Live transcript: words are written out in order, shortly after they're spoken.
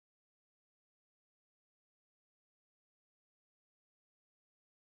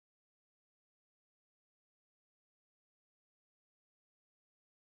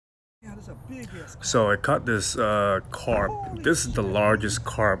So I caught this carp. This is the largest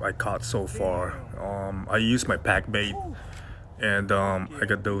carp I caught so far. I used my pack bait, and I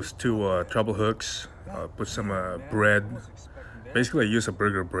got those two treble hooks. Put some bread. Basically, I used a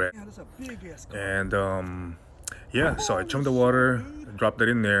burger bread, and yeah. So I chunked the water, dropped it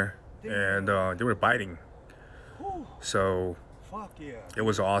in there, and they were biting. So it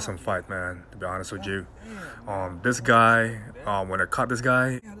was an awesome fight, man, to be honest with you. This guy, when I caught this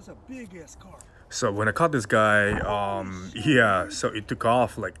guy, yeah, so it took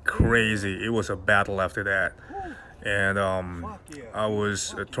off like crazy. It was a battle after that. And I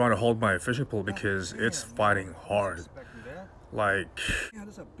was trying to hold my fishing pole because it's fighting hard. Like,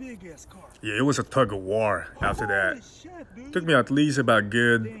 yeah, it was a tug of war after that. Took me at least about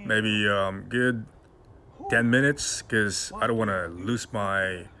maybe good 10 minutes because I don't want to lose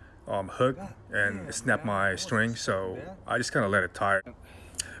my hook and snap my string, so I just kind of let it tire.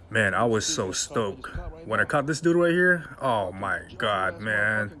 Man, I was so stoked when I caught this dude right here. Oh my god,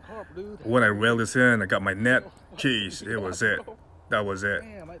 man. When I reeled this in, I got my net. Jeez, it was it. That was it.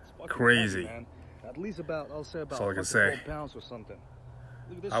 Crazy. That's all I can say.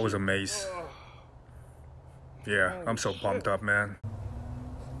 I was amazed. Yeah, I'm so pumped up, man.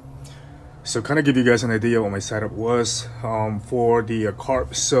 So kind of give you guys an idea what my setup was for the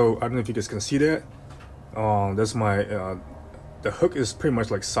carp. So I don't know if you guys can see that. That's my the hook is pretty much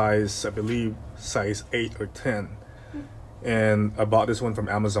like size, I believe size 8 or 10, and I bought this one from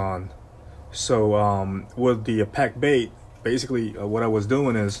Amazon. So with the pack bait, basically what I was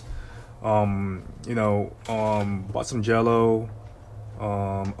doing is you know, bought some jello,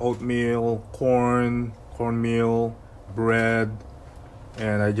 oatmeal, cornmeal, bread,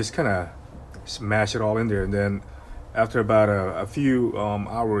 and I just kind of smash it all in there, and then after about a few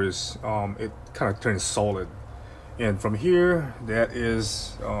hours it kind of turns solid. And from here, that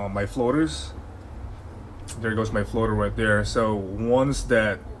is my floaters. There goes my floater right there. So once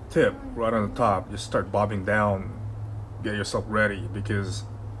that tip right on the top, just start bobbing down, get yourself ready because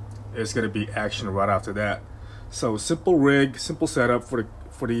it's gonna be action right after that. So simple rig, simple setup for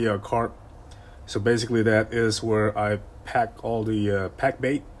the carp. So basically that is where I pack all the pack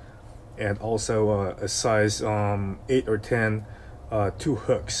bait, and also a size 8 or 10 2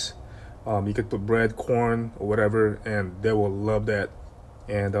 hooks. You could put bread, corn, or whatever, and they will love that.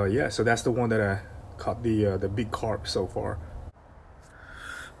 And yeah, so that's the one that I caught the big carp so far.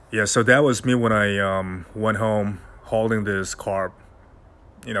 Yeah, so that was me when I went home holding this carp.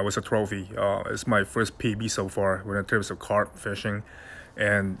 You know, it was a trophy. It's my first PB so far in terms of carp fishing,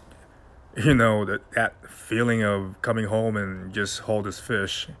 and you know that feeling of coming home and just hold this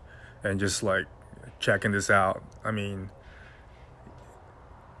fish and just like checking this out. I mean,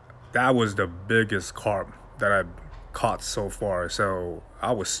 that was the biggest carp that I've caught so far, so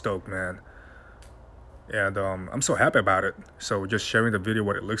I was stoked, man. And I'm so happy about it. So just sharing the video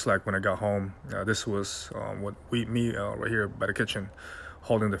what it looks like when I got home. This was me right here by the kitchen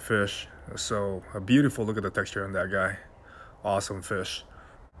holding the fish. So a beautiful, look at the texture on that guy. Awesome fish.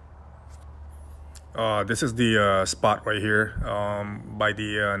 This is the spot right here by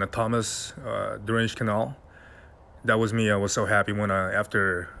the Natamas drainage canal. That was me. I was so happy when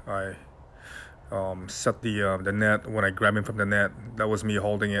after I set the net, when I grabbed him from the net. That was me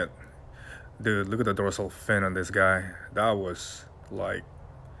holding it. Dude, look at the dorsal fin on this guy. That was like,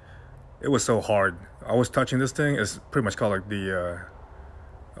 it was so hard. I was touching this thing. It's pretty much called like the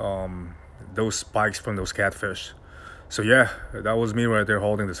those spikes from those catfish. So yeah, that was me right there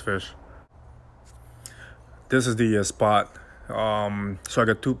holding this fish. This is the spot. So I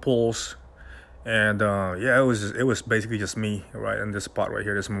got 2 poles. And yeah, it was basically just me right in this spot right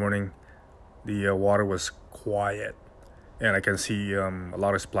here this morning. The water was quiet, and I can see a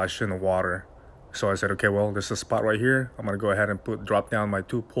lot of splash in the water. So I said, okay, well, this is a spot right here. I'm gonna go ahead and drop down my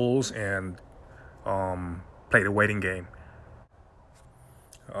 2 poles and play the waiting game.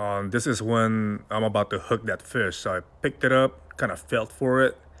 This is when I'm about to hook that fish. So I picked it up, kind of felt for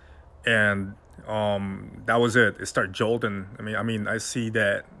it, and that was it. It started jolting. I mean, I see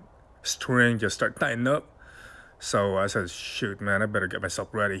that string just start tightening up. So I said, shoot, man, I better get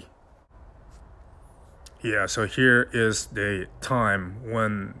myself ready. Yeah, so here is the time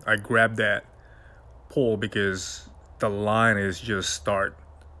when I grabbed that pole because the line is just start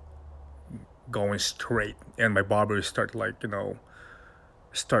going straight and my bobbers start like, you know,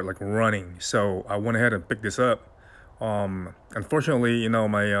 start like running. So I went ahead and picked this up. Unfortunately, you know,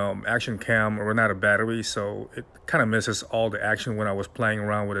 my action cam ran out of battery, so it kind of misses all the action when I was playing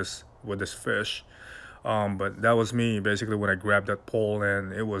around with this fish. But that was me basically when I grabbed that pole,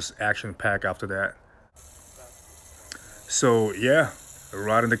 and it was action packed after that. So yeah,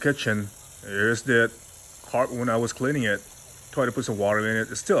 right in the kitchen. Here's that carp when I was cleaning it. Tried to put some water in it.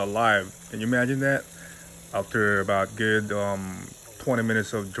 It's still alive. Can you imagine that? After about good 20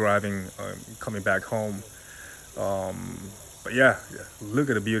 minutes of driving, coming back home. But yeah, look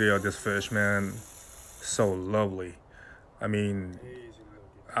at the beauty of this fish, man. So lovely. I mean,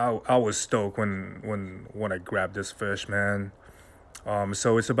 I was stoked when I grabbed this fish, man.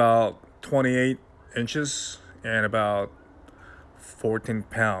 So it's about 28 inches and about 14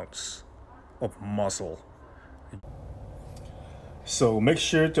 pounds of muscle. So make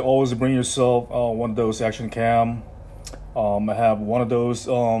sure to always bring yourself one of those action cam. I have one of those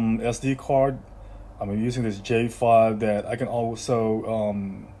SD card. I'm using this J5 that I can also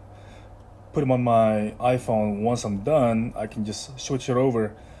put them on my iPhone. Once I'm done, I can just switch it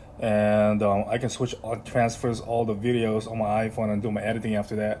over, and I can transfers all the videos on my iPhone and do my editing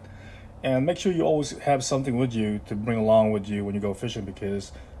after that. And make sure you always have something with you to bring along with you when you go fishing,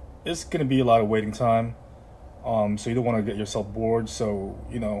 because it's gonna be a lot of waiting time. So you don't want to get yourself bored. So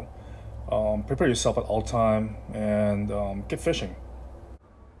prepare yourself at all time and get fishing.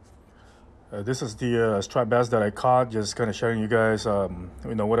 This is the striped bass that I caught. Just kind of sharing you guys,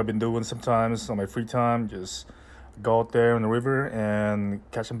 what I've been doing sometimes on my free time. Just go out there in the river and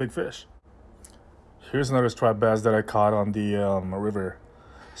catch some big fish. Here's another striped bass that I caught on the river,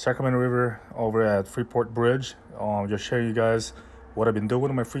 Sacramento River over at Freeport Bridge. Just sharing you guys what I've been doing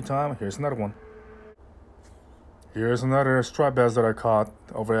in my free time. Here's another one. Here's another striped bass that I caught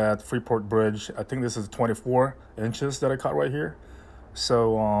over at Freeport Bridge. I think this is 24 inches that I caught right here.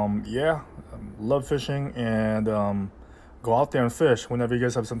 So yeah, love fishing, and go out there and fish whenever you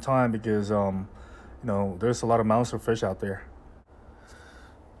guys have some time, because there's a lot of monster fish out there.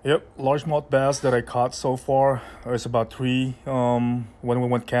 Yep, largemouth bass that I caught so far. There's about 3 when we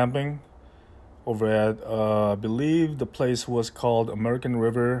went camping over at I believe the place was called American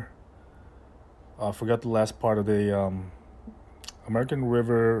River. I forgot the last part of the American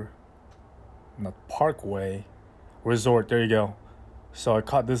River, not Parkway, Resort. There you go. So I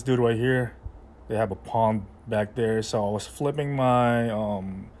caught this dude right here. They have a pond back there. So I was flipping my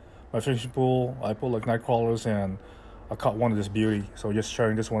my fishing pool. I pulled like night crawlers, and I caught one of this beauty. So just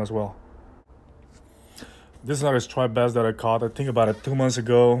sharing this one as well. This is another striped bass that I caught. I think about 2 months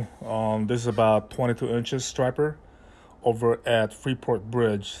ago. This is about 22 inches striper over at Freeport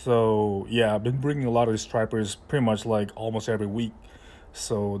Bridge. So yeah, I've been bringing a lot of these stripers pretty much like almost every week.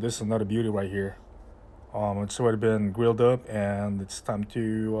 So this is another beauty right here. It's already been grilled up, and it's time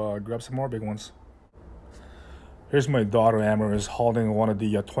to grab some more big ones. Here's my daughter Amber is holding one of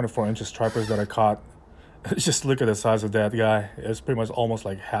the 24 inch stripers that I caught. Just look at the size of that guy. It's pretty much almost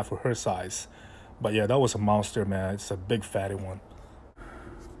like half of her size. But yeah, that was a monster, man. It's a big fatty one.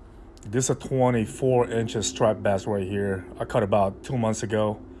 This is a 24 inch striped bass right here. I caught about 2 months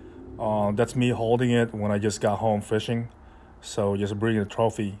ago. That's me holding it when I just got home fishing. So just bringing a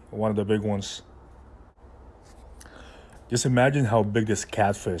trophy, one of the big ones. Just imagine how big this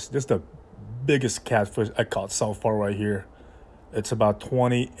catfish. This is the biggest catfish I caught so far right here. It's about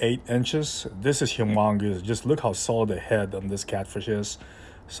 28 inches. This is humongous. Just look how solid the head on this catfish is.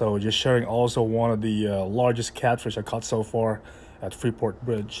 So just sharing also one of the largest catfish I caught so far at Freeport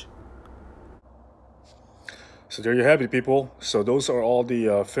Bridge. So there you have it, people. So those are all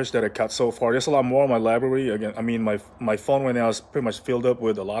the fish that I caught so far. There's a lot more in my library. Again, I mean, my phone right now is pretty much filled up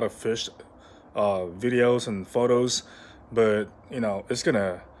with a lot of fish videos and photos. But it's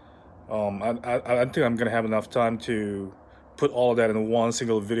gonna. I think I'm gonna have enough time to put all of that in one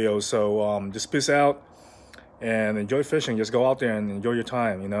single video. So just peace out and enjoy fishing. Just go out there and enjoy your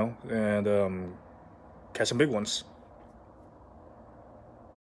time, and catch some big ones.